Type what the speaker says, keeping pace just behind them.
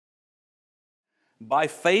By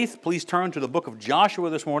faith, please turn to the book of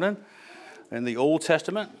Joshua this morning in the Old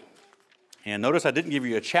Testament. And notice I didn't give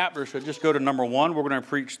you a chapter, so just go to number 1. We're going to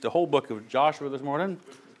preach the whole book of Joshua this morning.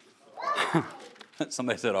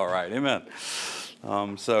 Somebody said, all right, amen.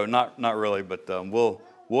 So not really, but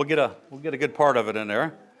we'll get a good part of it in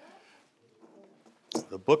there.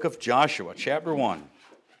 The book of Joshua, chapter 1.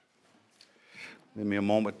 Give me a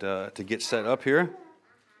moment to get set up here.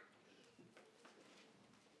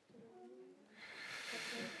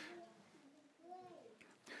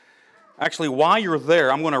 Actually, while you're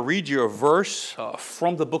there, I'm going to read you a verse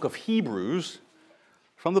from the book of Hebrews.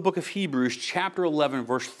 From the book of Hebrews, chapter 11,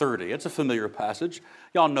 verse 30. It's a familiar passage.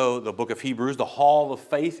 Y'all know the book of Hebrews, the hall of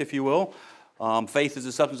faith, if you will. Faith is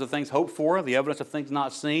the substance of things hoped for, the evidence of things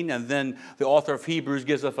not seen. And then the author of Hebrews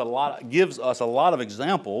gives us a lot of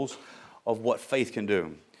examples of what faith can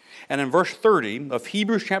do. And in verse 30 of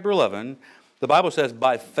Hebrews chapter 11, the Bible says,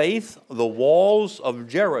 by faith the walls of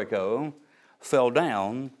Jericho fell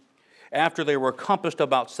down after they were compassed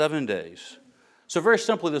about 7 days. So very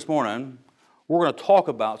simply this morning, we're going to talk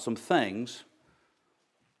about some things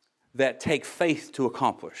that take faith to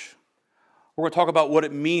accomplish. We're going to talk about what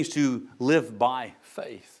it means to live by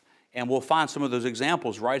faith. And we'll find some of those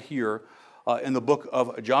examples right here in the book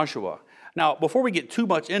of Joshua. Now, before we get too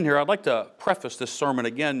much in here, I'd like to preface this sermon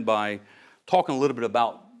again by talking a little bit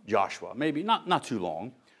about Joshua. Maybe not too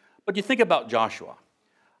long, but you think about Joshua.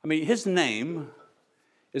 I mean, his name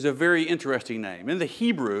is a very interesting name. In the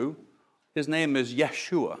Hebrew, his name is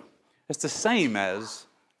Yeshua. It's the same as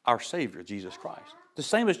our Savior, Jesus Christ. The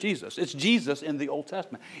same as Jesus. It's Jesus in the Old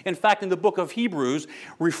Testament. In fact, in the book of Hebrews,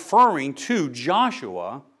 referring to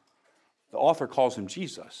Joshua, the author calls him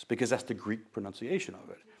Jesus because that's the Greek pronunciation of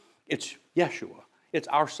it. It's Yeshua. It's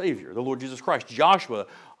our Savior, the Lord Jesus Christ. Joshua,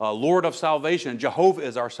 Lord of salvation. Jehovah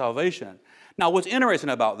is our salvation. Now, what's interesting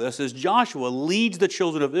about this is Joshua leads the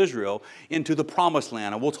children of Israel into the promised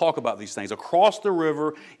land. And we'll talk about these things. Across the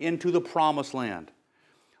river into the promised land.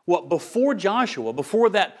 Well, before Joshua, before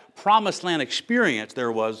that promised land experience,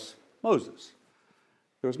 there was Moses.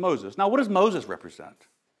 There was Moses. Now, what does Moses represent?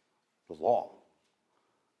 The law.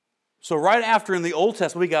 So right after in the Old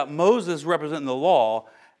Testament, we got Moses representing the law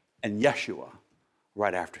and Yeshua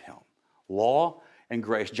right after him. Law and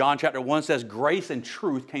grace. John chapter 1 says grace and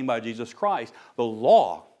truth came by Jesus Christ. The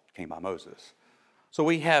law came by Moses. So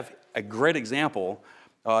we have a great example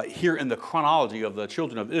here in the chronology of the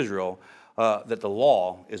children of Israel that the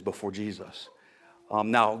law is before Jesus.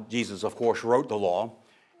 Now, Jesus, of course, wrote the law,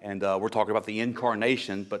 and we're talking about the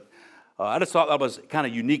incarnation, but I just thought that was kind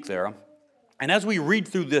of unique there. And as we read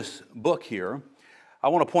through this book here, I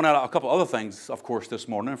want to point out a couple other things, of course, this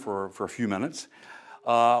morning for a few minutes.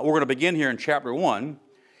 We're going to begin here in chapter 1.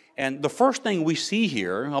 And the first thing we see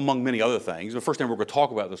here, among many other things, the first thing we're going to talk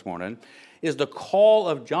about this morning, is the call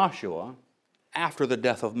of Joshua after the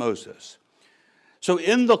death of Moses. So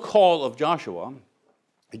in the call of Joshua,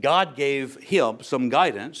 God gave him some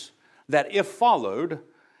guidance that if followed,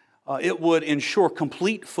 it would ensure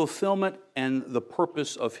complete fulfillment and the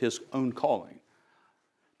purpose of his own calling.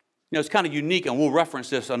 You know, it's kind of unique, and we'll reference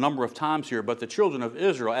this a number of times here, but the children of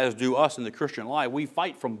Israel, as do us in the Christian life, we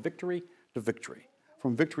fight from victory to victory,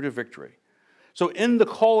 from victory to victory. So in the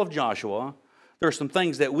call of Joshua, there are some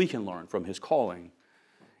things that we can learn from his calling.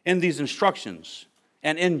 In these instructions,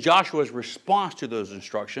 and in Joshua's response to those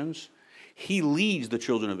instructions, he leads the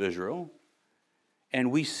children of Israel,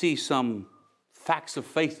 and we see some facts of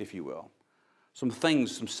faith, if you will, some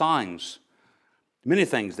things, some signs, many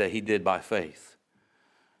things that he did by faith.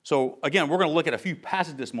 So, again, we're going to look at a few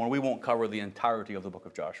passages this morning. We won't cover the entirety of the book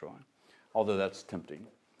of Joshua, although that's tempting.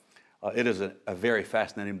 It is a very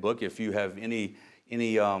fascinating book. If you have any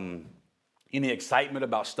excitement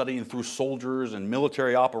about studying through soldiers and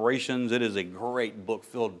military operations, it is a great book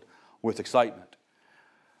filled with excitement.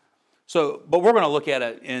 So, but we're going to look at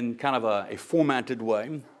it in kind of a formatted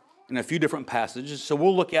way in a few different passages. So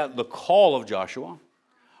we'll look at the call of Joshua.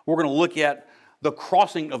 We're going to look at the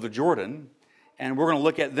crossing of the Jordan. And we're going to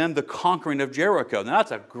look at then the conquering of Jericho. Now, that's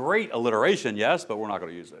a great alliteration, yes, but we're not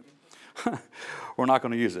going to use it. We're not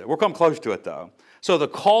going to use it. We'll come close to it, though. So the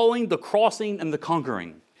calling, the crossing, and the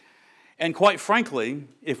conquering. And quite frankly,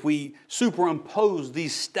 if we superimpose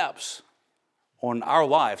these steps on our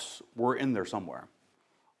lives, we're in there somewhere.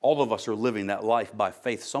 All of us are living that life by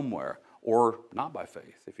faith somewhere, or not by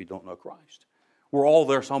faith if you don't know Christ. We're all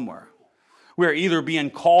there somewhere. We are either being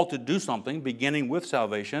called to do something, beginning with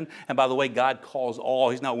salvation, and by the way, God calls all.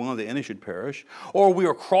 He's not willing that any should perish. Or we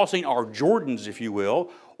are crossing our Jordans, if you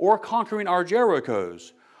will, or conquering our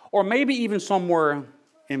Jerichos, or maybe even somewhere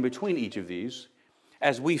in between each of these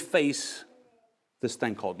as we face this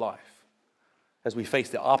thing called life. as we face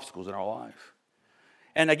the obstacles in our life.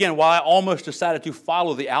 And again, while I almost decided to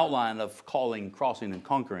follow the outline of calling, crossing, and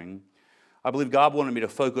conquering, I believe God wanted me to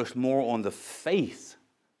focus more on the faith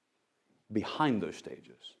behind those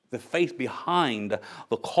stages, the faith behind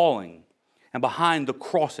the calling and behind the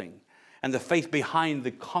crossing, and the faith behind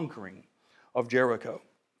the conquering of Jericho.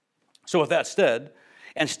 So with that said,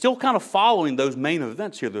 and still kind of following those main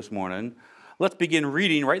events here this morning, let's begin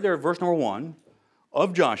reading right there at verse number 1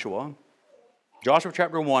 of Joshua. Joshua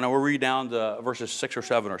chapter 1, and we'll read down to verses 6 or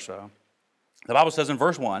 7 or so. The Bible says in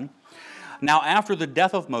verse 1, "Now after the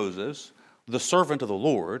death of Moses, the servant of the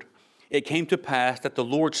Lord, it came to pass that the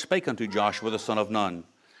Lord spake unto Joshua the son of Nun,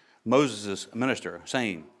 Moses' minister,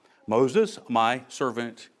 saying, Moses, my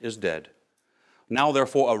servant, is dead. Now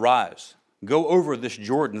therefore arise, go over this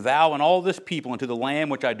Jordan, thou and all this people, into the land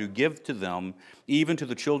which I do give to them, even to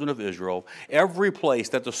the children of Israel. Every place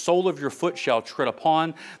that the sole of your foot shall tread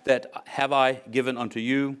upon, that have I given unto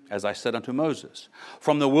you, as I said unto Moses.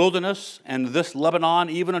 From the wilderness and this Lebanon,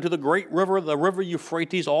 even unto the great river, the river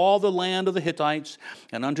Euphrates, all the land of the Hittites,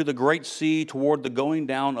 and unto the great sea, toward the going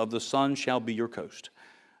down of the sun shall be your coast.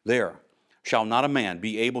 There shall not a man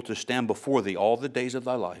be able to stand before thee all the days of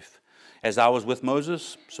thy life. As I was with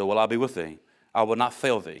Moses, so will I be with thee. I will not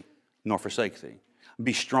fail thee, nor forsake thee.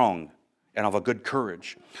 Be strong and of a good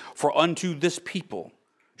courage. For unto this people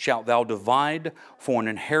shalt thou divide for an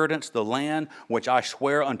inheritance the land which I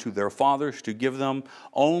swear unto their fathers to give them.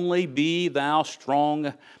 Only be thou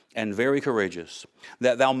strong and very courageous,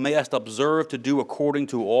 that thou mayest observe to do according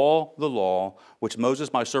to all the law which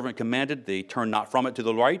Moses my servant commanded thee. Turn not from it to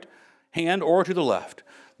the right hand or to the left,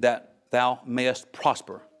 that thou mayest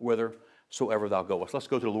prosper whithersoever thou goest." Let's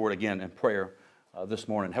go to the Lord again in prayer this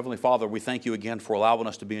morning. Heavenly Father, we thank you again for allowing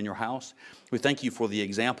us to be in your house. We thank you for the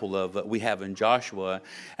example of we have in Joshua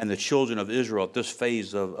and the children of Israel at this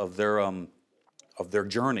phase of their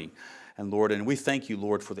journey. And Lord, and we thank you,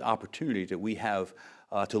 Lord, for the opportunity that we have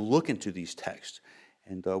to look into these texts.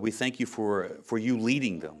 And we thank you for you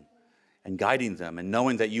leading them and guiding them, and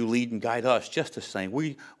knowing that you lead and guide us just the same.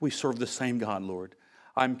 We serve the same God, Lord.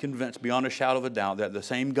 I'm convinced beyond a shadow of a doubt that the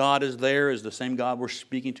same God is there is the same God we're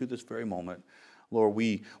speaking to this very moment. Lord,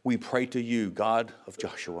 we pray to you, God of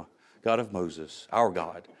Joshua, God of Moses, our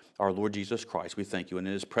God, our Lord Jesus Christ. We thank you. And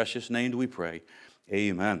in his precious name do we pray.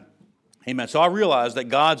 Amen. Amen. So I realize that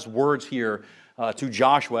God's words here to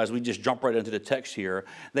Joshua, as we just jump right into the text here,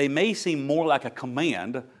 they may seem more like a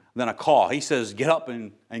command than a call. He says, get up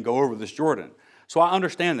and go over this Jordan. So I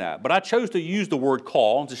understand that. But I chose to use the word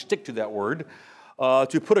call, and to stick to that word,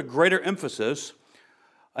 to put a greater emphasis,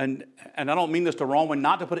 and I don't mean this the wrong way,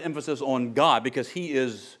 not to put emphasis on God, because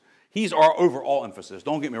he's our overall emphasis.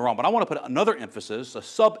 Don't get me wrong. But I want to put another emphasis, a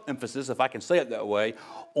sub-emphasis, if I can say it that way,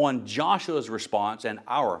 on Joshua's response and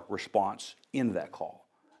our response in that call.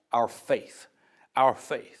 Our faith. Our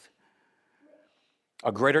faith.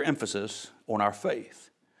 A greater emphasis on our faith.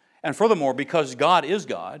 And furthermore, because God is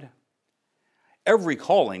God, every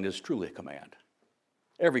calling is truly a command.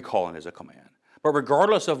 Every calling is a command. But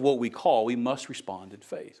regardless of what we call, we must respond in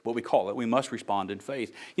faith. What we call it, we must respond in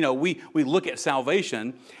faith. You know, we look at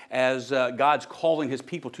salvation as God's calling his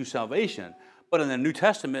people to salvation. But in the New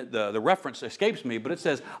Testament, the reference escapes me, but it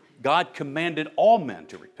says God commanded all men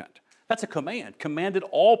to repent. That's a command. Commanded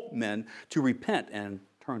all men to repent and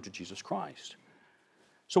turn to Jesus Christ.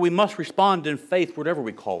 So we must respond in faith, whatever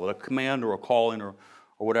we call it, a command or a calling or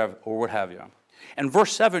whatever, or what have you. And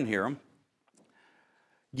verse 7 here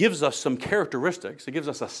gives us some characteristics. It gives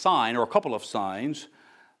us a sign or a couple of signs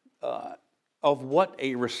of what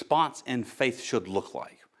a response in faith should look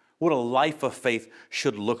like, what a life of faith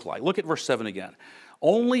should look like. Look at verse 7 again.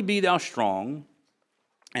 Only be thou strong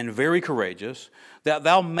and very courageous, that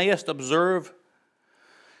thou mayest observe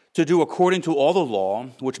to do according to all the law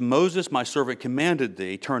which Moses my servant commanded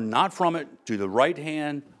thee. Turn not from it to the right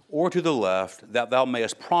hand or to the left, that thou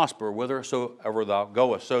mayest prosper whithersoever thou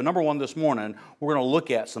goest. So number one this morning, we're going to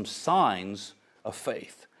look at some signs of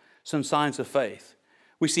faith. Some signs of faith.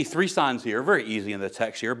 We see three signs here, very easy in the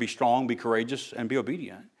text here. Be strong, be courageous, and be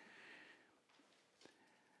obedient.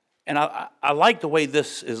 And I like the way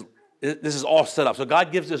this is all set up. So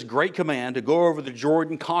God gives this great command to go over the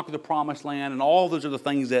Jordan, conquer the promised land, and all those are the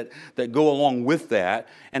things that go along with that.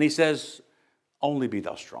 And he says, only be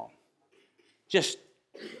thou strong. Just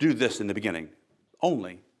do this in the beginning.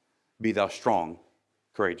 Only be thou strong,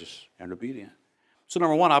 courageous, and obedient. So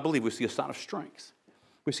number one, I believe we see a sign of strength.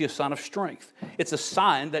 We see a sign of strength. It's a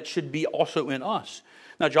sign that should be also in us.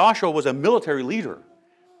 Now, Joshua was a military leader.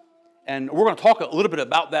 And we're going to talk a little bit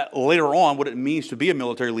about that later on, what it means to be a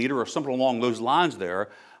military leader or something along those lines there.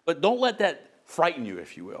 But don't let that frighten you,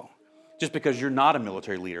 if you will. just because you're not a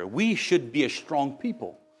military leader. We should be a strong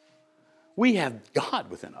people. We have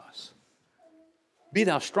God within us. Be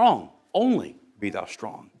thou strong. Only be thou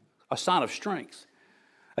strong. A sign of strength.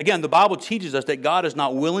 Again, the Bible teaches us that God is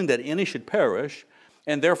not willing that any should perish,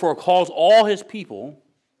 and therefore calls all his people,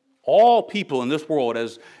 all people in this world,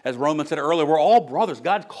 as Romans said earlier, we're all brothers.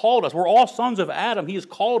 God called us. We're all sons of Adam. He has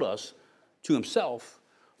called us to himself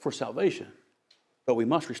for salvation. But we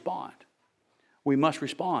must respond. We must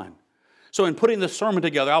respond. So in putting this sermon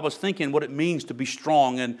together, I was thinking what it means to be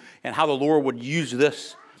strong and how the Lord would use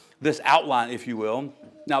this outline, if you will.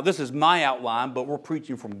 Now, this is my outline, but we're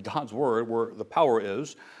preaching from God's Word where the power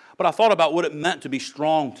is. But I thought about what it meant to be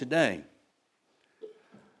strong today.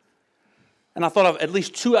 And I thought of at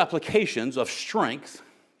least two applications of strength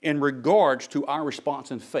in regards to our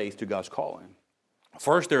response in faith to God's calling.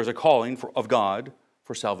 First, there's a calling of God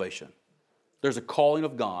for salvation. There's a calling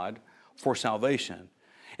of God for salvation.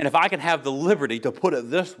 And if I can have the liberty to put it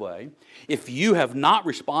this way, if you have not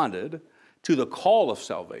responded to the call of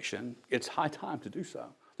salvation, it's high time to do so.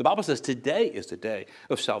 The Bible says today is the day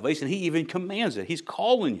of salvation. He even commands it. He's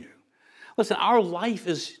calling you. Listen, our life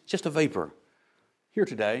is just a vapor. Here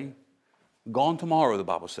today, gone tomorrow, the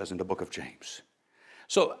Bible says in the book of James.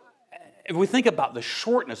 So if we think about the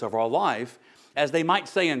shortness of our life, as they might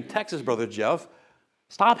say in Texas, Brother Jeff,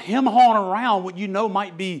 stop hem-hawing around what you know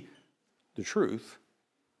might be the truth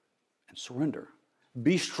and surrender.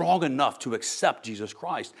 Be strong enough to accept Jesus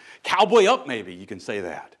Christ. Cowboy up, maybe you can say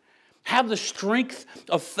that. Have the strength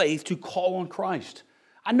of faith to call on Christ.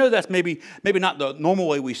 I know that's maybe not the normal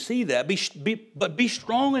way we see that, but be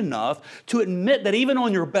strong enough to admit that even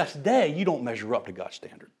on your best day, you don't measure up to God's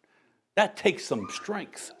standard. That takes some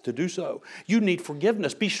strength to do so. You need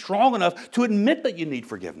forgiveness. Be strong enough to admit that you need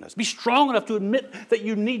forgiveness. Be strong enough to admit that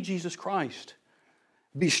you need Jesus Christ.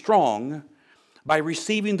 Be strong by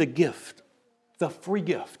receiving the gift, the free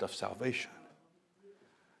gift of salvation.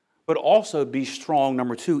 But also be strong,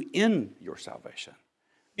 number two, in your salvation.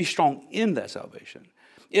 Be strong in that salvation.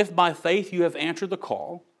 If by faith you have answered the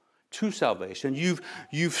call to salvation,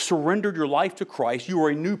 you've surrendered your life to Christ, you are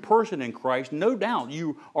a new person in Christ, no doubt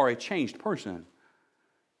you are a changed person.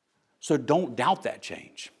 So don't doubt that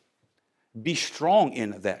change. Be strong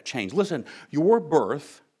in that change. Listen, your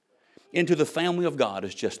birth into the family of God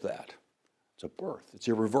is just that. It's a birth. It's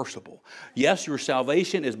irreversible. Yes, your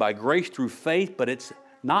salvation is by grace through faith, but it's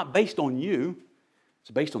not based on you.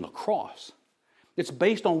 It's based on the cross. It's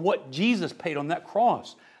based on what Jesus paid on that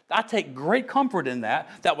cross. I take great comfort in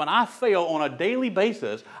that when I fail on a daily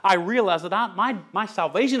basis, I realize that my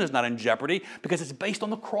salvation is not in jeopardy because it's based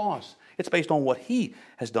on the cross. It's based on what He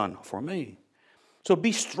has done for me. So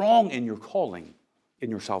be strong in your calling,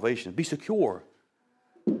 in your salvation. Be secure.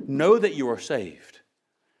 Know that you are saved.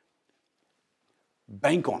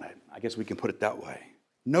 Bank on it. I guess we can put it that way.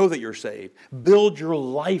 Know that you're saved. Build your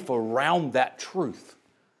life around that truth.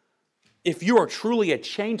 If you are truly a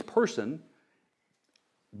changed person,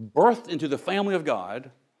 birthed into the family of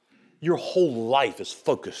God, your whole life is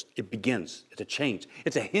focused. It begins. It's a change.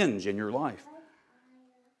 It's a hinge in your life.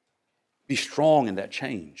 Be strong in that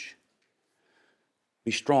change.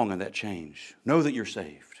 Be strong in that change. Know that you're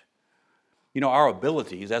saved. You know, our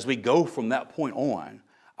abilities, as we go from that point on,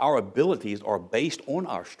 our abilities are based on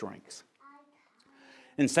our strengths.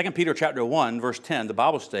 In 2 Peter chapter 1, verse 10, the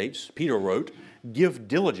Bible states, Peter wrote, give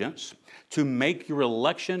diligence to make your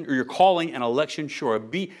election or your calling and election sure.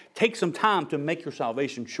 Take some time to make your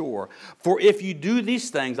salvation sure. For if you do these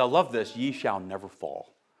things, I love this, ye shall never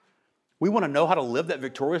fall. We want to know how to live that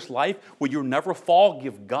victorious life where you'll never fall.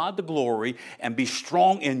 Give God the glory and be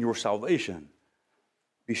strong in your salvation.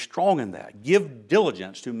 Be strong in that. Give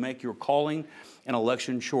diligence to make your calling and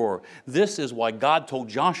election sure. This is why God told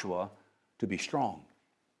Joshua to be strong.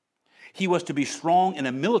 He was to be strong in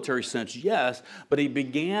a military sense, yes, but he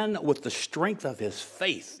began with the strength of his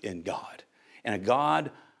faith in God and a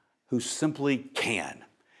God who simply can.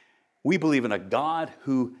 We believe in a God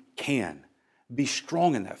who can. Be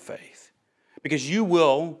strong in that faith because you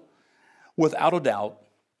will, without a doubt,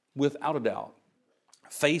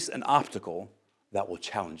 face an obstacle that will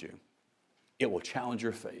challenge you. It will challenge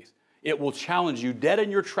your faith. It will challenge you dead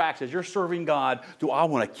in your tracks as you're serving God. Do I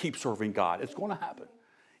want to keep serving God? It's going to happen.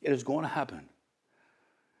 It is going to happen.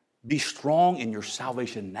 Be strong in your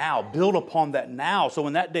salvation now. Build upon that now. So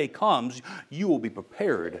when that day comes, you will be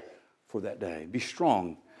prepared for that day. Be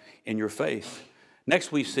strong in your faith.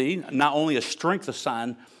 Next we see not only a strength, a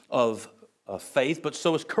sign of faith, but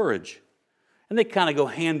so is courage. And they kind of go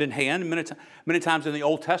hand in hand. Many times in the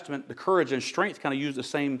Old Testament, the courage and strength kind of use the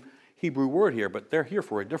same Hebrew word here, but they're here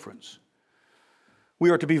for a difference. We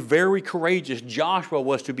are to be very courageous. Joshua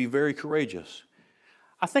was to be very courageous.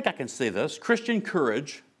 I think I can say this. Christian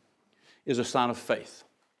courage is a sign of faith.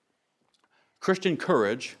 Christian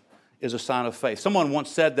courage is a sign of faith. Someone once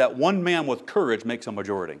said that one man with courage makes a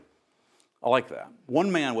majority. I like that.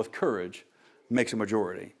 One man with courage makes a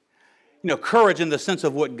majority. You know, courage in the sense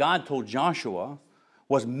of what God told Joshua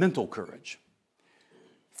was mental courage,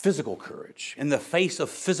 physical courage in the face of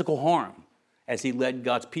physical harm as he led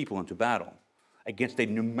God's people into battle against a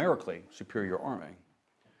numerically superior army.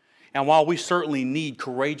 And while we certainly need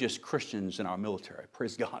courageous Christians in our military,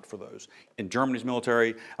 praise God for those, in Germany's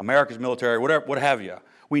military, America's military, whatever, what have you,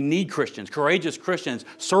 we need Christians, courageous Christians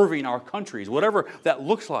serving our countries, whatever that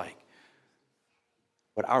looks like.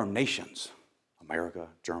 But our nations, America,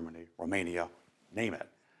 Germany, Romania, name it,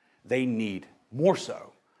 they need more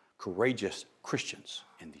so courageous Christians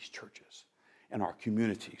in these churches, in our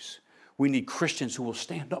communities. We need Christians who will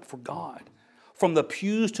stand up for God. From the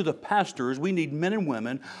pews to the pastors, we need men and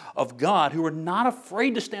women of God who are not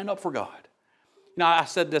afraid to stand up for God. Now, I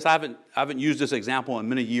said this, I haven't used this example in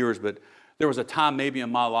many years, but there was a time maybe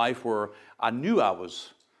in my life where I knew I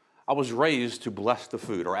was raised to bless the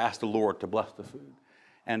food or ask the Lord to bless the food.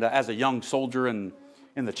 And as a young soldier in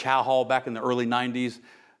the chow hall back in the early 90s,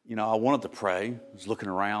 you know, I wanted to pray. I was looking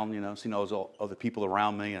around, you know, seeing all those other people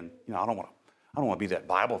around me, and, you know, I don't want to be that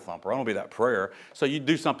Bible thumper. I don't want to be that prayer. So you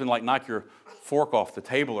do something like knock your fork off the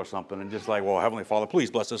table or something and just like, well, Heavenly Father,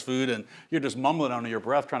 please bless this food. And you're just mumbling under your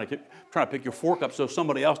breath trying to pick your fork up so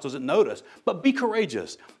somebody else doesn't notice. But be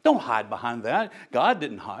courageous. Don't hide behind that. God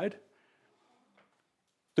didn't hide.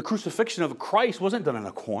 The crucifixion of Christ wasn't done in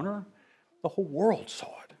a corner. The whole world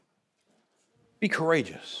saw it. Be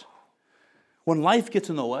courageous. When life gets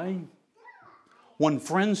in the way, when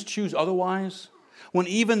friends choose otherwise, when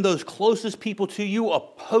even those closest people to you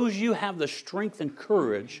oppose you, have the strength and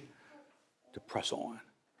courage to press on,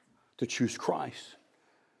 to choose Christ.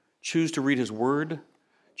 Choose to read His Word,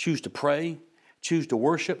 choose to pray, choose to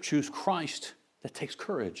worship, choose Christ. That takes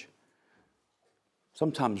courage.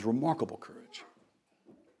 Sometimes remarkable courage.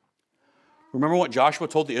 Remember what Joshua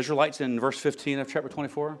told the Israelites in verse 15 of chapter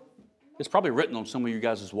 24? It's probably written on some of you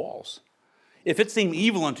guys' walls. If it seem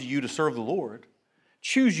evil unto you to serve the Lord,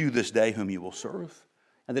 choose you this day whom you will serve.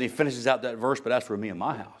 And then he finishes out that verse, but as for me and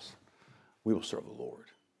my house, we will serve the Lord.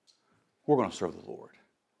 We're going to serve the Lord.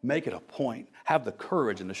 Make it a point. Have the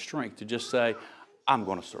courage and the strength to just say, I'm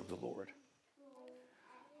going to serve the Lord.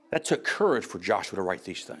 That took courage for Joshua to write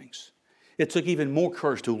these things. It took even more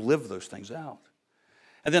courage to live those things out.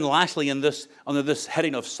 And then lastly, under this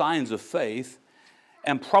heading of signs of faith,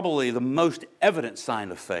 and probably the most evident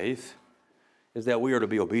sign of faith, is that we are to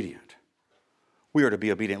be obedient. We are to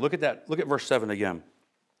be obedient. Look at that. Look at verse 7 again.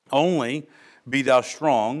 Only be thou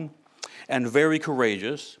strong and very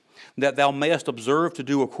courageous, that thou mayest observe to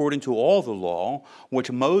do according to all the law,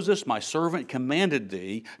 which Moses my servant commanded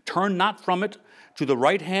thee. Turn not from it to the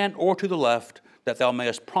right hand or to the left, that thou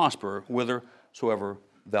mayest prosper whithersoever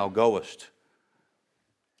thou goest.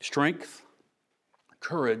 Strength,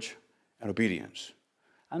 courage, and obedience.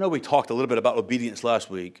 I know we talked a little bit about obedience last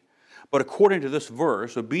week, but according to this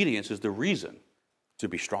verse, obedience is the reason to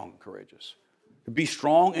be strong and courageous. To be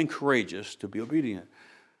strong and courageous, to be obedient.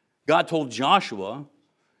 God told Joshua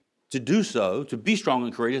to do so, to be strong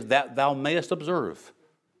and courageous, that thou mayest observe.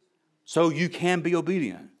 So you can be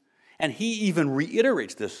obedient. And he even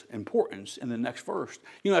reiterates this importance in the next verse.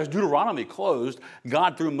 You know, as Deuteronomy closed,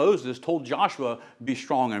 God through Moses told Joshua, be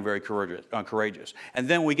strong and very courageous. And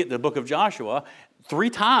then we get to the book of Joshua, 3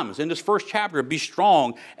 times in this first chapter, be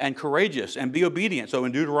strong and courageous and be obedient. So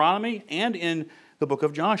in Deuteronomy and in the book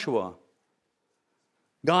of Joshua,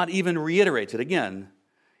 God even reiterates it again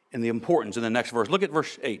in the importance in the next verse. Look at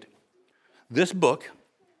verse 8. This book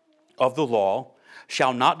of the law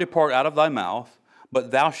shall not depart out of thy mouth,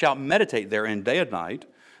 but thou shalt meditate therein day and night,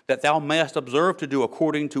 that thou mayest observe to do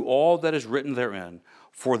according to all that is written therein.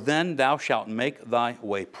 For then thou shalt make thy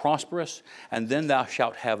way prosperous, and then thou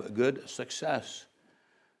shalt have good success.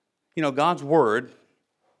 You know, God's word,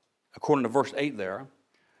 according to verse 8 there,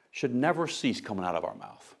 should never cease coming out of our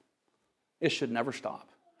mouth. It should never stop.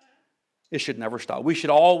 It should never stop. We should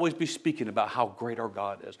always be speaking about how great our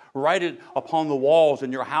God is. Write it upon the walls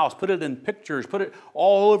in your house. Put it in pictures. Put it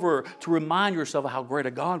all over to remind yourself of how great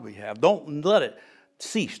a God we have. Don't let it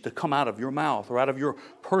cease to come out of your mouth or out of your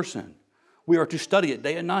person. We are to study it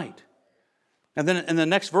day and night. And then in the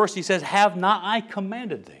next verse he says, have not I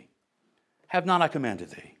commanded thee? Have not I commanded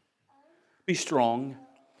thee? Be strong,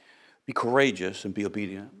 be courageous, and be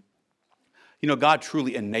obedient. You know, God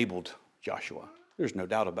truly enabled Joshua. There's no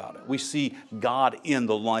doubt about it. We see God in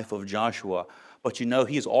the life of Joshua, but you know,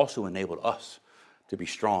 He has also enabled us to be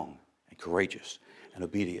strong and courageous and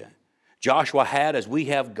obedient. Joshua had, as we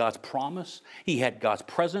have, God's promise, he had God's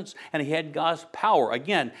presence, and he had God's power.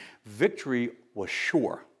 Again, victory was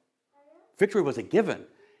sure. Victory was a given.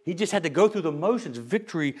 He just had to go through the motions.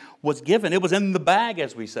 Victory was given. It was in the bag,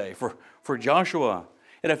 as we say, for Joshua.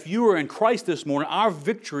 And if you are in Christ this morning, our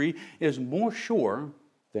victory is more sure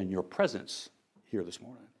than your presence here this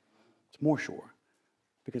morning. It's more sure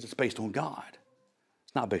because it's based on God.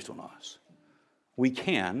 It's not based on us. We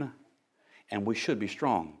can and we should be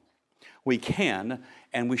strong. We can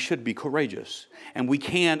and we should be courageous. And we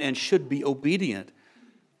can and should be obedient.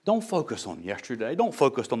 Don't focus on yesterday. Don't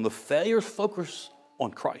focus on the failures. Focus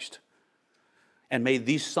on Christ. And may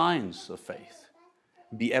these signs of faith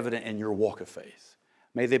be evident in your walk of faith.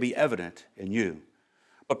 May they be evident in you.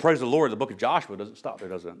 But praise the Lord, the book of Joshua doesn't stop there,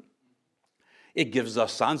 does it? It gives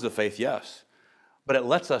us signs of faith, yes. But it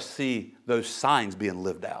lets us see those signs being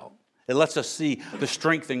lived out. It lets us see the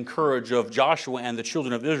strength and courage of Joshua and the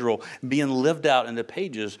children of Israel being lived out in the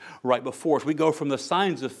pages right before us. We go from the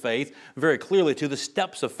signs of faith very clearly to the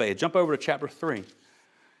steps of faith. Jump over to chapter 3.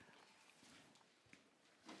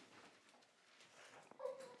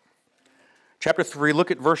 Chapter 3,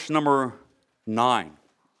 look at verse number 9.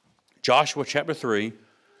 Joshua chapter 3,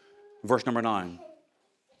 verse number 9.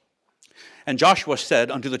 And Joshua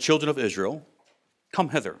said unto the children of Israel, Come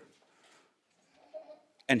hither,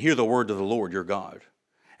 and hear the word of the Lord your God.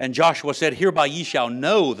 And Joshua said, Hereby ye shall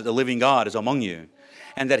know that the living God is among you,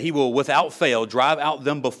 and that he will without fail drive out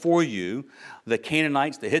them before you, the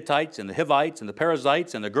Canaanites, the Hittites, and the Hivites, and the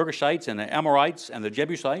Perizzites, and the Girgashites, and the Amorites, and the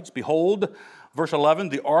Jebusites. Behold, verse 11,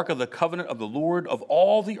 the ark of the covenant of the Lord of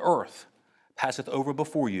all the earth passeth over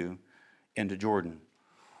before you into Jordan.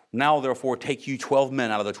 Now therefore take you 12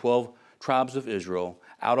 men out of the 12 tribes of Israel,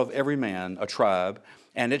 out of every man a tribe,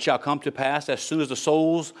 and it shall come to pass, as soon as the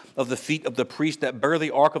soles of the feet of the priest that bear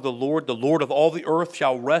the ark of the Lord of all the earth,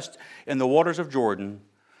 shall rest in the waters of Jordan,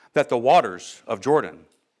 that the waters of Jordan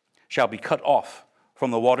shall be cut off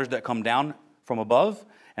from the waters that come down from above,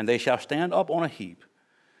 and they shall stand up on a heap.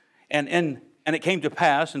 And it came to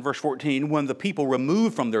pass, in verse 14, when the people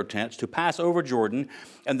removed from their tents to pass over Jordan,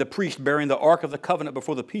 and the priest bearing the ark of the covenant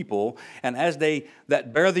before the people, and as they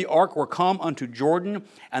that bear the ark were come unto Jordan,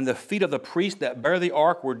 and the feet of the priest that bear the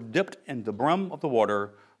ark were dipped in the brim of the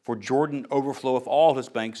water, for Jordan overfloweth all his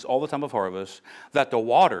banks all the time of harvest, that the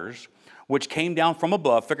waters which came down from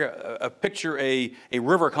above, picture a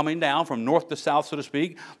river coming down from north to south, so to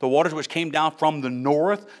speak. The waters which came down from the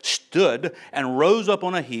north stood and rose up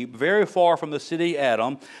on a heap very far from the city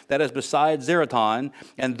Adam, that is beside Zeraton,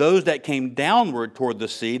 and those that came downward toward the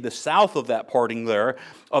sea, the south of that parting there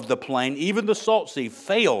of the plain, even the salt sea,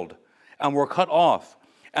 failed and were cut off,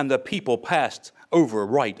 and the people passed over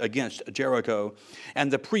right against Jericho. And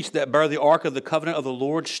the priest that bare the ark of the covenant of the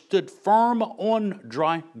Lord stood firm on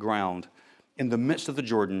dry ground in the midst of the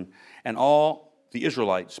Jordan, and all the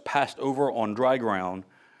Israelites passed over on dry ground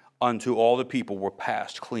unto all the people were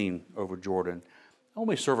passed clean over Jordan. Oh,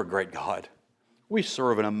 we serve a great God. We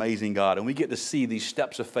serve an amazing God, and we get to see these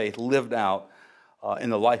steps of faith lived out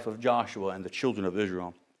in the life of Joshua and the children of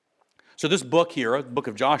Israel. So this book here, the book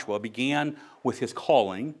of Joshua, began with his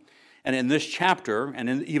calling, and in this chapter,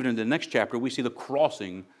 and even in the next chapter, we see the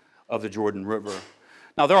crossing of the Jordan River.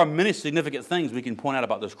 Now, there are many significant things we can point out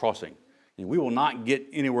about this crossing. We will not get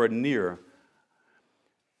anywhere near,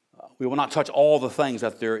 we will not touch all the things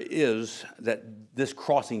that there is that this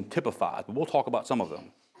crossing typifies, but we'll talk about some of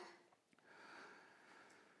them.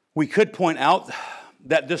 We could point out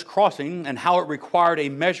that this crossing and how it required a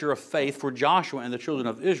measure of faith for Joshua and the children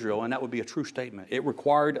of Israel, and that would be a true statement. It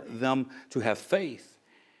required them to have faith.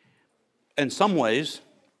 In some ways,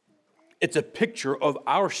 it's a picture of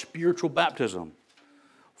our spiritual baptism.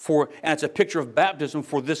 And it's a picture of baptism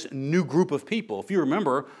for this new group of people. If you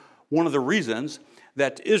remember, one of the reasons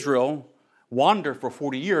that Israel wandered for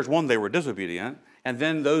 40 years, one, they were disobedient, and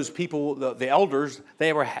then those people, the elders, they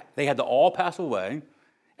had to all pass away,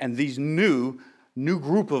 and these new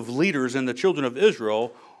group of leaders in the children of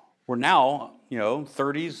Israel were now,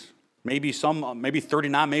 30s, maybe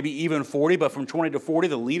 39, maybe even 40, but from 20 to 40,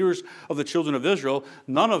 the leaders of the children of Israel,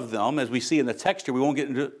 none of them, as we see in the text here, we won't get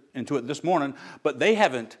into it this morning, but they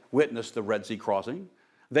haven't witnessed the Red Sea crossing.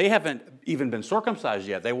 They haven't even been circumcised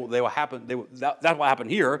yet. That's what happened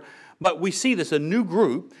here. But we see this, a new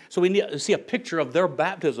group, so we need to see a picture of their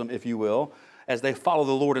baptism, if you will, as they follow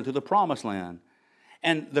the Lord into the promised land.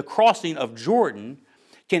 And the crossing of Jordan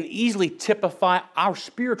can easily typify our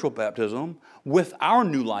spiritual baptism with our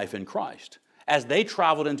new life in Christ. As they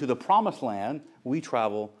traveled into the promised land, we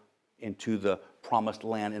travel into the promised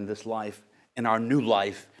land in this life, in our new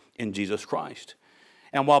life in Jesus Christ.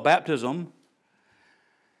 And while baptism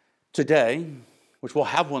today, which we'll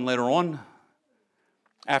have one later on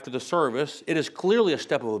after the service, it is clearly a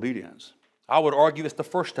step of obedience. I would argue it's the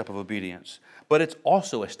first step of obedience, but it's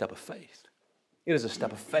also a step of faith. It is a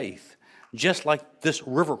step of faith, just like this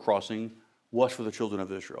river crossing was for the children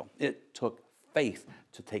of Israel. It took faith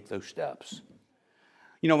to take those steps.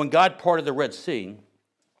 You know, when God parted the Red Sea,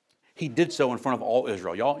 he did so in front of all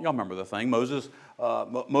Israel. Y'all remember the thing.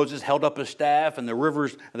 Moses held up his staff, and the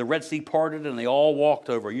Red Sea parted, and they all walked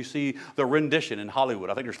over. You see the rendition in Hollywood.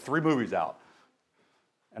 I think there's 3 movies out,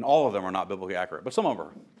 and all of them are not biblically accurate, but some of them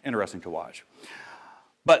are interesting to watch.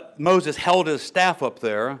 But Moses held his staff up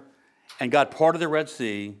there, and God parted the Red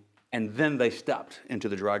Sea, and then they stepped into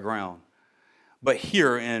the dry ground. But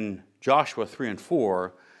here in Joshua 3 and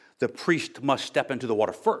 4, the priest must step into the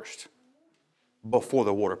water first before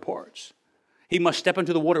the water parts. He must step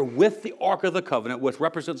into the water with the Ark of the Covenant, which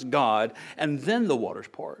represents God, and then the waters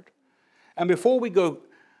part. And before we go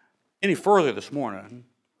any further this morning,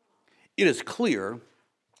 it is clear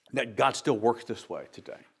that God still works this way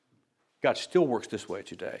today. God still works this way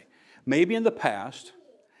today. Maybe in the past,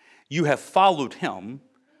 you have followed him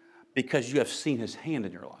because you have seen his hand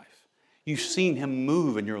in your life. You've seen him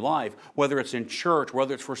move in your life, whether it's in church,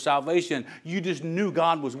 whether it's for salvation. You just knew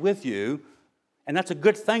God was with you. And that's a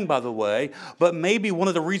good thing, by the way. But maybe one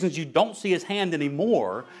of the reasons you don't see his hand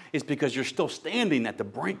anymore is because you're still standing at the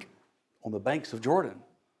brink on the banks of Jordan.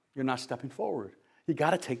 You're not stepping forward. You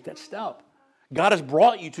got to take that step. God has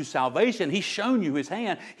brought you to salvation. He's shown you his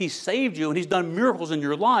hand. He's saved you, and he's done miracles in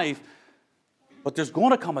your life. But there's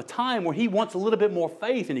going to come a time where he wants a little bit more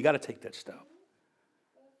faith, and you got to take that step.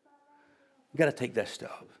 You got to take that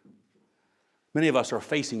step. Many of us are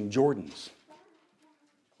facing Jordans,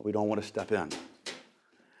 but we don't want to step in.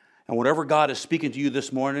 And whatever God is speaking to you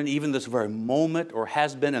this morning, even this very moment or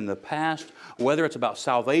has been in the past, whether it's about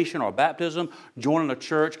salvation or baptism, joining a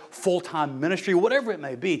church, full-time ministry, whatever it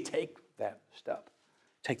may be, take that step.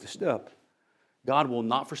 Take the step. God will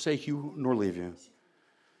not forsake you nor leave you.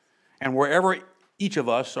 And wherever each of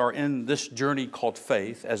us are in this journey called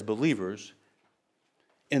faith as believers,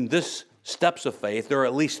 in this steps of faith, there are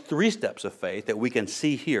at least 3 steps of faith that we can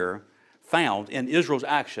see here found in Israel's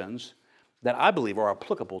actions that I believe are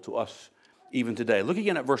applicable to us even today. Look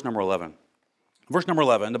again at verse number 11. Verse number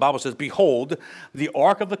 11, the Bible says, "Behold, the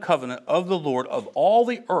ark of the covenant of the Lord of all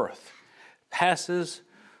the earth passes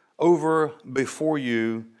over before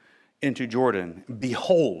you into Jordan.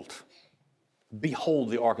 Behold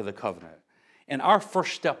the ark of the covenant." And our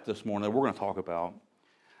first step this morning that we're going to talk about,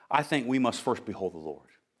 I think we must first behold the Lord.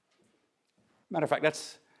 Matter of fact,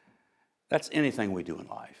 that's anything we do in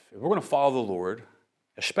life. If we're going to follow the Lord,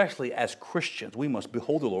 especially as Christians, we must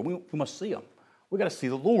behold the Lord. We must see him. We've got to see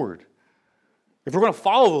the Lord. If we're going to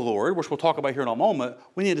follow the Lord, which we'll talk about here in a moment,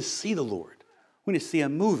 we need to see the Lord. We need to see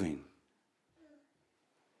him moving.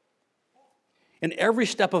 In every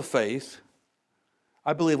step of faith,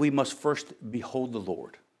 I believe we must first behold the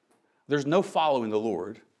Lord. There's no following the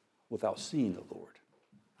Lord without seeing the Lord.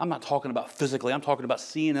 I'm not talking about physically. I'm talking about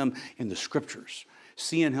seeing him in the scriptures,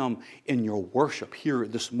 seeing him in your worship here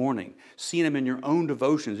this morning, seeing him in your own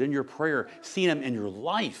devotions, in your prayer, seeing him in your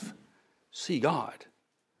life. See God.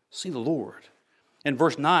 See the Lord. In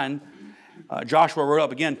verse 9, Joshua wrote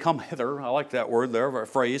up again, "Come hither." I like that word there, that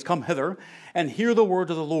phrase, "Come hither, and hear the word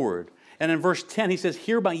of the Lord." And in verse 10, he says,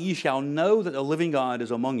 "Hereby ye shall know that the living God is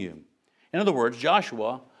among you." In other words,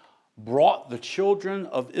 Joshua brought the children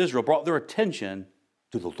of Israel, brought their attention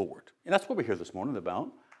to the Lord. And that's what we're here this morning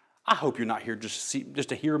about. I hope you're not here just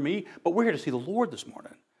to hear me, but we're here to see the Lord this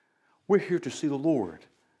morning. We're here to see the Lord.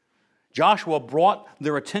 Joshua brought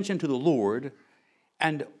their attention to the Lord,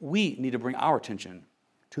 and we need to bring our attention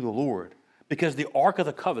to the Lord because the Ark of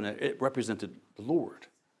the Covenant, it represented the Lord.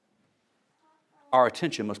 Our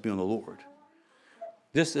attention must be on the Lord.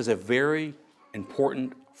 This is a very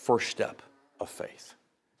important first step of faith,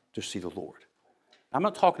 to see the Lord. I'm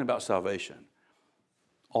not talking about salvation,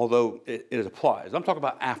 although it applies. I'm talking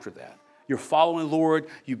about after that. You're following the Lord,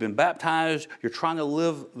 you've been baptized, you're trying to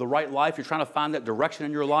live the right life, you're trying to find that direction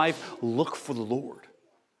in your life. Look for the Lord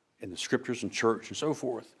in the scriptures and church and so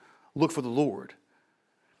forth. Look for the Lord.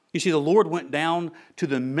 You see, the Lord went down to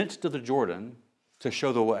the midst of the Jordan to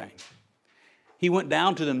show the way. He went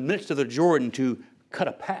down to the midst of the Jordan to cut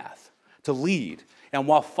a path, to lead. And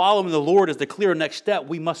while following the Lord is the clear next step,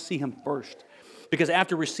 we must see him first. Because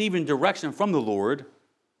after receiving direction from the Lord,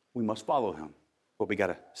 we must follow him. But we got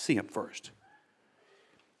to see him first.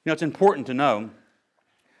 You know, it's important to know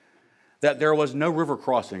that there was no river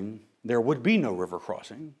crossing, there would be no river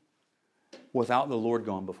crossing without the Lord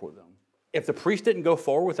going before them. If the priest didn't go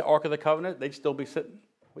forward with the Ark of the Covenant, they'd still be sitting.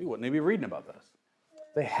 We wouldn't even be reading about this.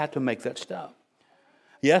 They had to make that step.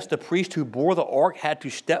 Yes, the priest who bore the ark had to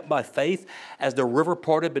step by faith as the river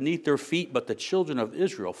parted beneath their feet, but the children of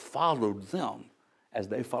Israel followed them as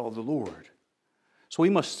they followed the Lord. So we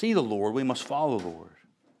must see the Lord, we must follow the Lord.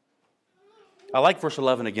 I like verse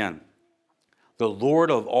 11 again. The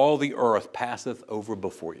Lord of all the earth passeth over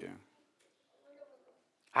before you.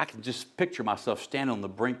 I can just picture myself standing on the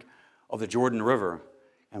brink of the Jordan River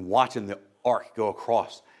and watching the ark go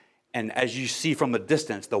across. And as you see from the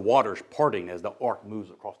distance, the waters parting as the ark moves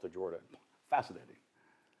across the Jordan. Fascinating.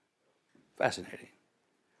 Fascinating.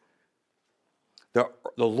 The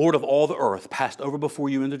Lord of all the earth passed over before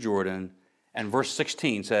you into Jordan. And verse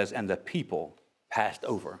 16 says, and the people passed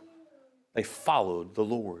over. They followed the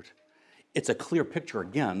Lord. It's a clear picture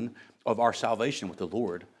again of our salvation with the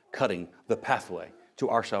Lord cutting the pathway to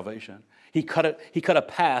our salvation. He cut a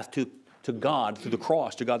path to God through the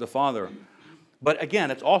cross, to God the Father. But again,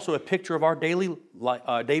 it's also a picture of our daily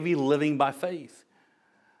living by faith.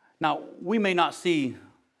 Now, we may not see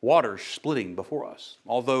waters splitting before us.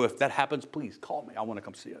 Although if that happens, please call me. I want to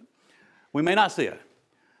come see it. We may not see it.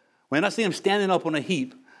 We may not see him standing up on a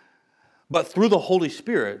heap. But through the Holy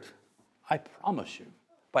Spirit, I promise you,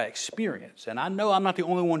 by experience, and I know I'm not the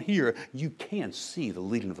only one here, you can see the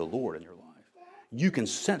leading of the Lord in your life. You can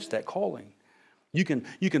sense that calling. You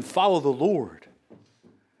can follow the Lord.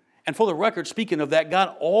 And for the record, speaking of that,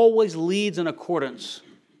 God always leads in accordance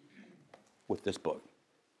with this book.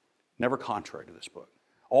 Never contrary to this book.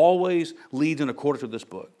 Always leads in accordance with this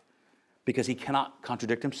book. Because he cannot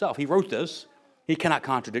contradict himself. He wrote this. He cannot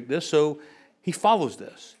contradict this, so he follows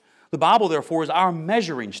this. The Bible, therefore, is our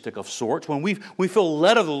measuring stick of sorts. When we feel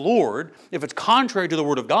led of the Lord, if it's contrary to the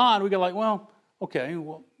Word of God, we go like, well, okay,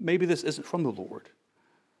 well, maybe this isn't from the Lord.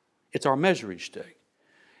 It's our measuring stick.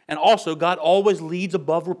 And also, God always leads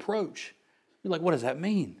above reproach. You're like, what does that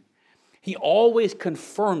mean? He always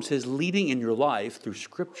confirms his leading in your life through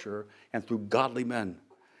Scripture and through godly men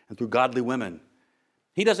and through godly women.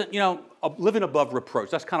 He doesn't, living above reproach.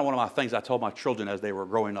 That's kind of one of my things I told my children as they were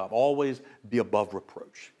growing up. Always be above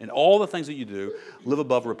reproach. In all the things that you do, live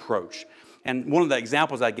above reproach. And one of the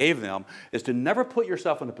examples I gave them is to never put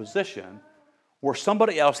yourself in a position where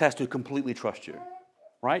somebody else has to completely trust you.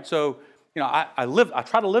 Right? So, I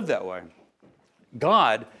try to live that way.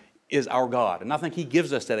 God is our God, and I think he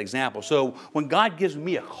gives us that example. So when God gives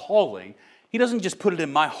me a calling, he doesn't just put it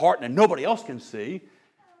in my heart and nobody else can see.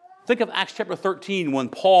 Think of Acts chapter 13 when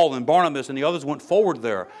Paul and Barnabas and the others went forward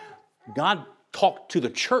there. God talked to the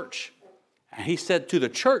church, and he said to the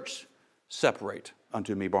church, separate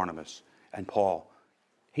unto me Barnabas and Paul.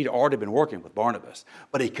 He'd already been working with Barnabas,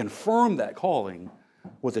 but he confirmed that calling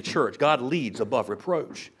with the church. God leads above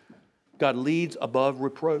reproach. God leads above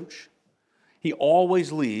reproach. He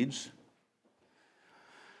always leads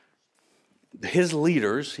his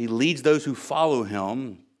leaders. He leads those who follow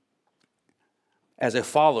him as a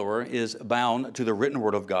follower is bound to the written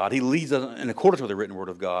word of God. He leads in accordance with the written word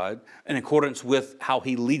of God, in accordance with how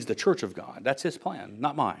he leads the church of God. That's his plan,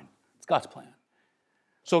 not mine. It's God's plan.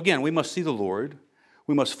 So again, we must see the Lord.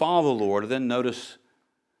 We must follow the Lord. Then notice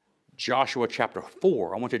Joshua chapter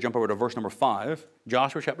 4. I want you to jump over to verse number 5.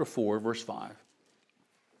 Joshua chapter 4, verse 5.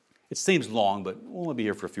 It seems long, but we'll only be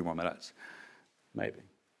here for a few more minutes. Maybe.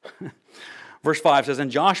 Verse 5 says,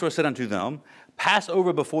 and Joshua said unto them, pass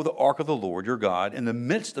over before the ark of the Lord your God in the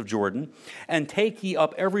midst of Jordan, and take ye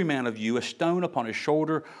up every man of you a stone upon his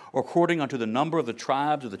shoulder, according unto the number of the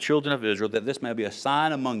tribes of the children of Israel, that this may be a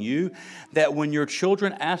sign among you, that when your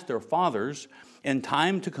children ask their fathers in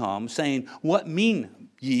time to come, saying, what mean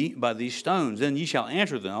ye by these stones? Then ye shall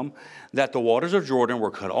answer them, that the waters of Jordan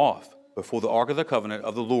were cut off before the ark of the covenant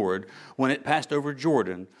of the Lord, when it passed over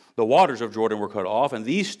Jordan. The waters of Jordan were cut off, and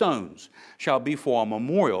these stones shall be for a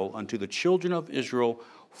memorial unto the children of Israel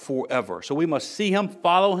forever. So we must see him,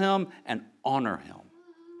 follow him, and honor him.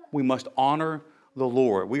 We must honor the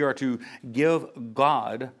Lord. We are to give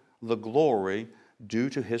God the glory due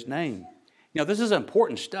to his name. Now, this is an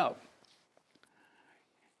important step.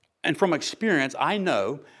 And from experience, I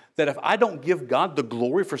know that if I don't give God the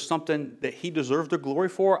glory for something that he deserves the glory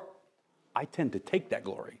for, I tend to take that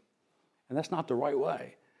glory. And that's not the right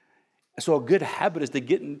way. So a good habit is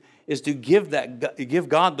to give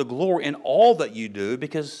God the glory in all that you do,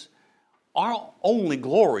 because our only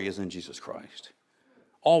glory is in Jesus Christ.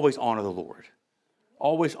 Always honor the Lord.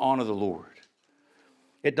 Always honor the Lord.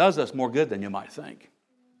 It does us more good than you might think.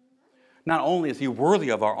 Not only is he worthy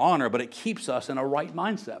of our honor, but it keeps us in a right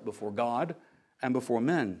mindset before God and before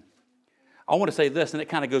men. I want to say this, and it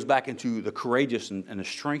kind of goes back into the courageous and the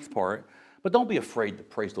strength part, but don't be afraid to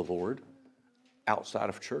praise the Lord. outside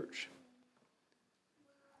of church.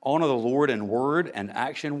 Honor the Lord in word and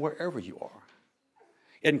action wherever you are.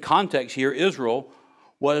 In context here, Israel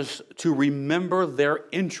was to remember their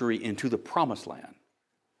entry into the promised land.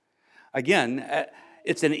 Again,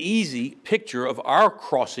 it's an easy picture of our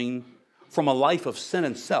crossing from a life of sin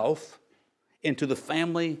and self into the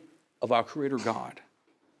family of our Creator God.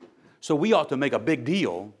 So we ought to make a big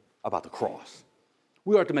deal about the cross.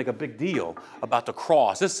 We ought to make a big deal about the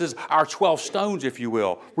cross. This is our 12 stones, if you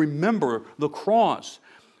will. Remember the cross.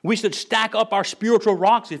 We should stack up our spiritual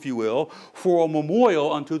rocks, if you will, for a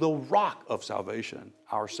memorial unto the rock of salvation,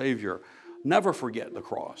 our Savior. Never forget the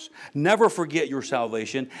cross. Never forget your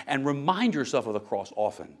salvation, and remind yourself of the cross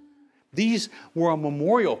often. These were a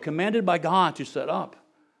memorial commanded by God to set up.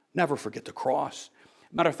 Never forget the cross.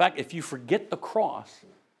 Matter of fact, if you forget the cross,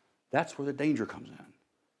 that's where the danger comes in.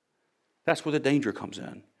 That's where the danger comes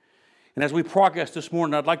in. And as we progress this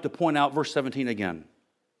morning, I'd like to point out verse 17 again.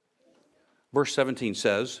 Verse 17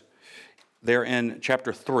 says, there in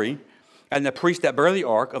chapter 3, and the priest that bare the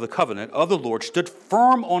ark of the covenant of the Lord stood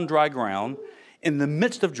firm on dry ground in the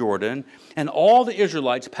midst of Jordan, and all the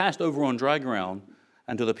Israelites passed over on dry ground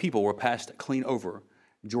until the people were passed clean over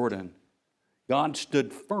Jordan. God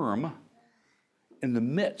stood firm in the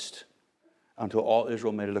midst until all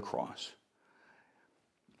Israel made it across.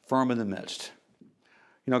 Firm in the midst.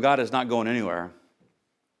 You know, God is not going anywhere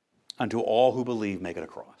until all who believe make it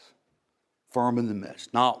across. Firm in the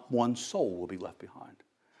midst. Not one soul will be left behind.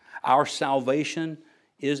 Our salvation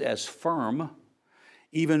is as firm,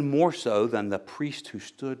 even more so than the priest who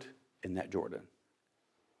stood in that Jordan.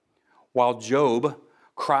 While Job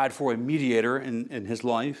cried for a mediator in his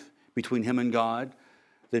life between him and God,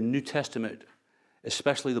 the New Testament,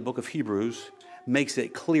 especially the book of Hebrews, makes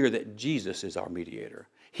it clear that Jesus is our mediator.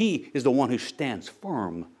 He is the one who stands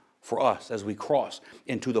firm for us as we cross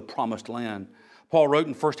into the promised land. Paul wrote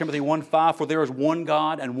in 1 Timothy 1:5, for there is one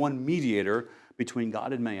God and one mediator between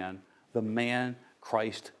God and man, the man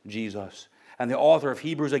Christ Jesus. And the author of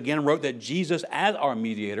Hebrews again wrote that Jesus, as our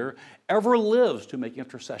mediator, ever lives to make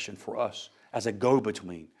intercession for us as a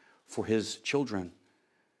go-between for his children.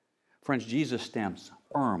 Friends, Jesus stands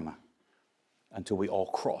firm until we all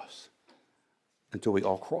cross. Until we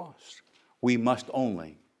all cross. We must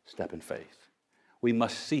only step in faith. We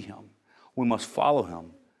must see him. We must follow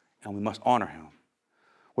him. And we must honor him.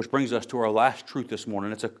 Which brings us to our last truth this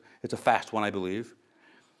morning. It's a fast one, I believe.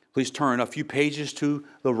 Please turn a few pages to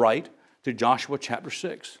the right to Joshua chapter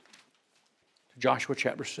 6. To Joshua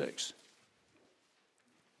chapter 6.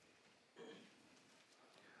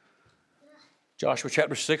 Joshua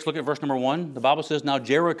chapter 6, look at verse number 1. The Bible says, now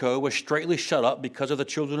Jericho was straitly shut up because of the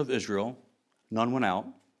children of Israel. None went out,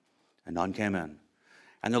 and none came in.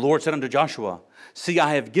 And the Lord said unto Joshua, see,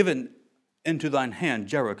 I have given into thine hand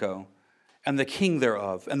Jericho, and the king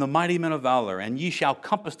thereof, and the mighty men of valor, and ye shall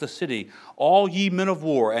compass the city, all ye men of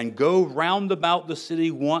war, and go round about the city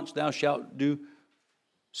once thou shalt do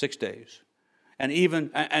 6 days.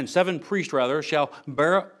 And 7 priests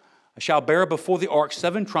shall bear before the ark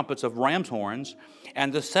 7 trumpets of ram's horns,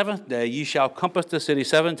 and the 7th day ye shall compass the city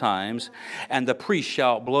 7 times, and the priests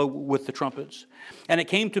shall blow with the trumpets. And it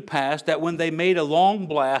came to pass that when they made a long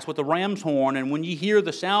blast with the ram's horn, and when ye hear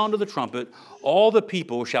the sound of the trumpet, all the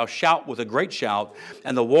people shall shout with a great shout,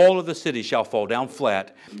 and the wall of the city shall fall down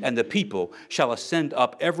flat, and the people shall ascend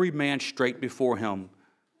up every man straight before him.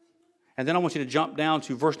 And then I want you to jump down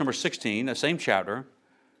to verse number 16, the same chapter.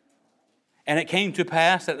 And it came to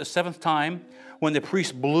pass that the 7th time, when the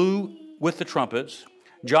priests blew with the trumpets,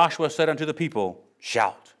 Joshua said unto the people,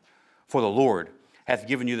 shout, for the Lord hath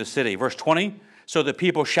given you the city. Verse 20, so the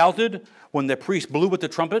people shouted when the priests blew with the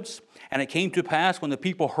trumpets. And it came to pass when the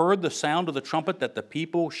people heard the sound of the trumpet that the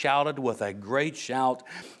people shouted with a great shout,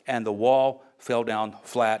 and the wall fell down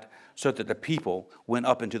flat, so that the people went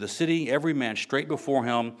up into the city, every man straight before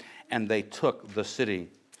him, and they took the city.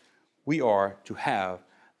 We are to have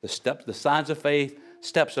the signs of faith,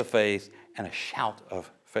 steps of faith, and a shout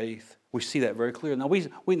of faith. We see that very clearly. Now,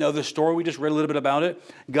 we know this story. We just read a little bit about it.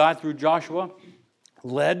 God, through Joshua,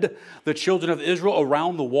 led the children of Israel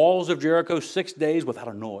around the walls of Jericho 6 days without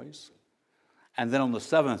a noise. And then on the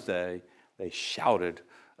 7th day, they shouted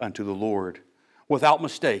unto the Lord. Without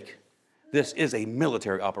mistake, this is a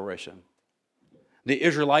military operation. The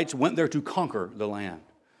Israelites went there to conquer the land.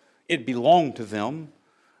 It belonged to them,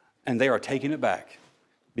 and they are taking it back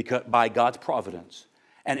by God's providence.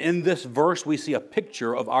 And in this verse, we see a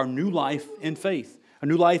picture of our new life in faith, a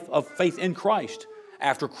new life of faith in Christ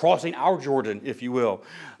after crossing our Jordan, if you will.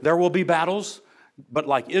 There will be battles, but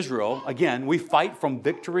like Israel, again, we fight from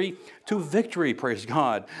victory to victory, praise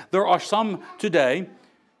God. There are some today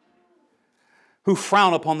who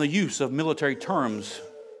frown upon the use of military terms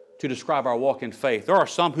to describe our walk in faith. There are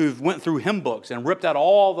some who've went through hymn books and ripped out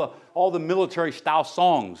all the military style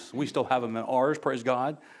songs. We still have them in ours, praise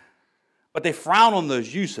God. But they frown on the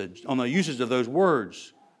usage of those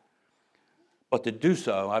words. But to do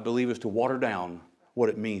so, I believe, is to water down what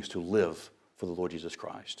it means to live for the Lord Jesus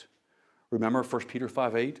Christ. Remember 1 Peter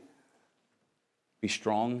 5:8? Be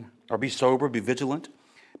strong, or be sober, be vigilant,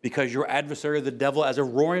 because your adversary, the devil, as a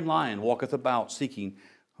roaring lion, walketh about, seeking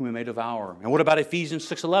whom he may devour. And what about Ephesians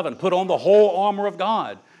 6:11? Put on the whole armor of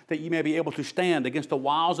God, that ye may be able to stand against the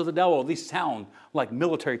wiles of the devil. These sound like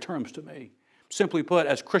military terms to me. Simply put,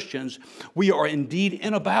 as Christians, we are indeed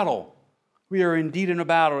in a battle. We are indeed in a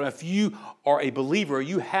battle. And if you are a believer,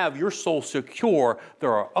 you have your soul secure.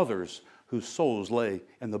 There are others whose souls lay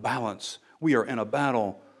in the balance. We are in a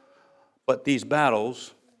battle. But these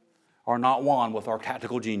battles are not won with our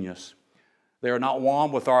tactical genius. They are not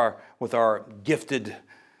won with our gifted,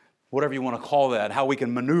 whatever you want to call that, how we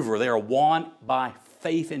can maneuver. They are won by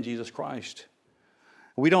faith in Jesus Christ.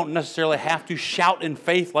 We don't necessarily have to shout in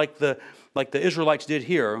faith like the Israelites did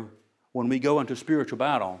here when we go into spiritual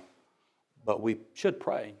battle. But we should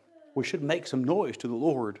pray. We should make some noise to the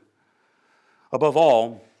Lord. Above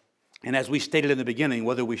all, and as we stated in the beginning,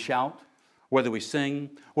 whether we shout, whether we sing,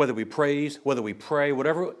 whether we praise, whether we pray,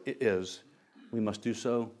 whatever it is, we must do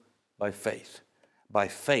so by faith. By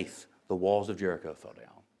faith, the walls of Jericho fell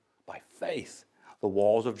down. By faith, the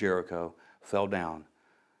walls of Jericho fell down.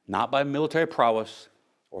 Not by military prowess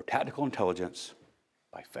or tactical intelligence,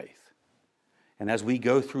 by faith. And as we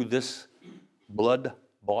go through this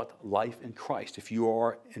blood-bought life in Christ, if you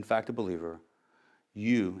are in fact a believer,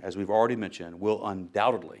 you, as we've already mentioned, will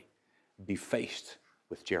undoubtedly be faced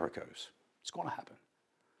with Jerichos. It's going to happen.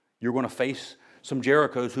 You're going to face some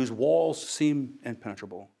Jerichos whose walls seem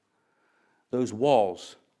impenetrable. Those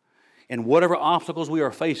walls and whatever obstacles we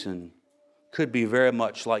are facing could be very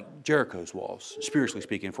much like Jericho's walls, spiritually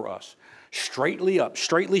speaking, for us. Straightly up,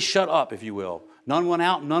 straightly shut up, if you will. None went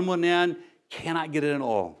out, none went in, cannot get in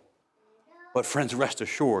all. But friends, rest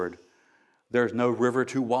assured, there's no river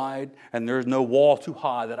too wide and there's no wall too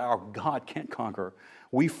high that our God can't conquer.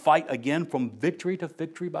 We fight again from victory to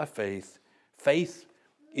victory by faith. Faith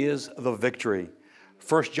is the victory.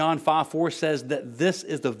 1 John 5:4 says that this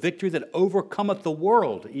is the victory that overcometh the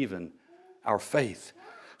world, even our faith.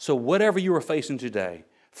 So whatever you are facing today,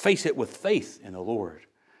 face it with faith in the Lord.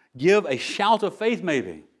 Give a shout of faith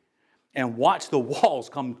maybe, and watch the walls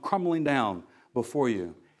come crumbling down before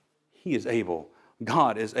you. He is able.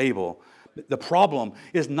 God is able. The problem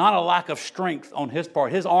is not a lack of strength on his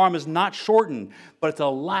part. His arm is not shortened, but it's a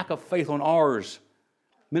lack of faith on ours.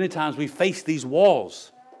 Many times we face these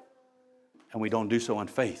walls, and we don't do so in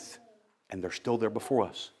faith, and they're still there before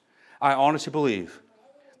us. I honestly believe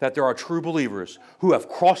that there are true believers who have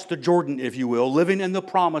crossed the Jordan, if you will, living in the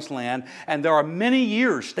promised land, and there are many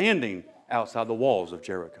years standing outside the walls of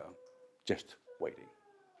Jericho, just waiting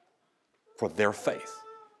for their faith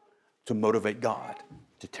to motivate God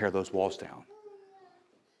to tear those walls down.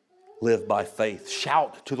 Live by faith.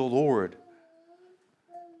 Shout to the Lord.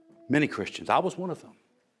 Many Christians, I was one of them.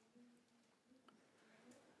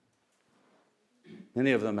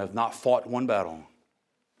 Many of them have not fought one battle,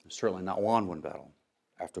 certainly not won one battle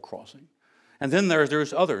after crossing. And then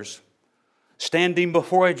there's others standing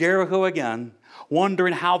before Jericho again,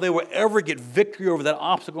 wondering how they will ever get victory over that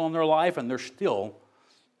obstacle in their life, and they're still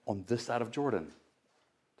on this side of Jordan.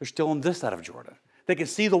 They're still on this side of Jordan. They can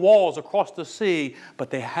see the walls across the sea, but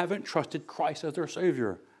they haven't trusted Christ as their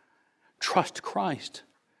Savior. Trust Christ.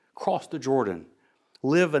 Cross the Jordan.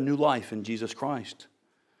 Live a new life in Jesus Christ.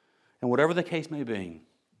 And whatever the case may be,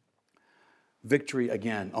 victory,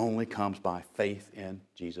 again, only comes by faith in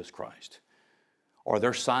Jesus Christ. Are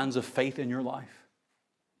there signs of faith in your life?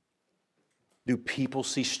 Do people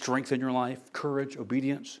see strength in your life, courage,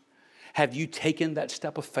 obedience? Have you taken that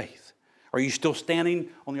step of faith? Are you still standing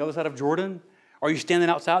on the other side of Jordan? Are you standing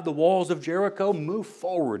outside the walls of Jericho? Move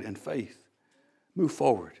forward in faith. Move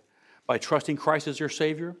forward by trusting Christ as your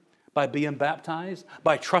Savior, by being baptized,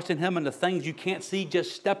 by trusting Him in the things you can't see,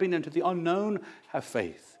 just stepping into the unknown. Have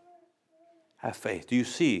faith. Have faith. Do you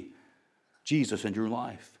see Jesus in your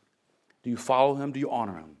life? Do you follow Him? Do you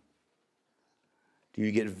honor Him? Do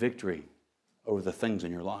you get victory over the things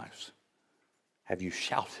in your lives? Have you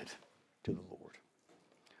shouted to the Lord?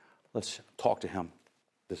 Let's talk to Him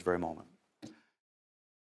this very moment.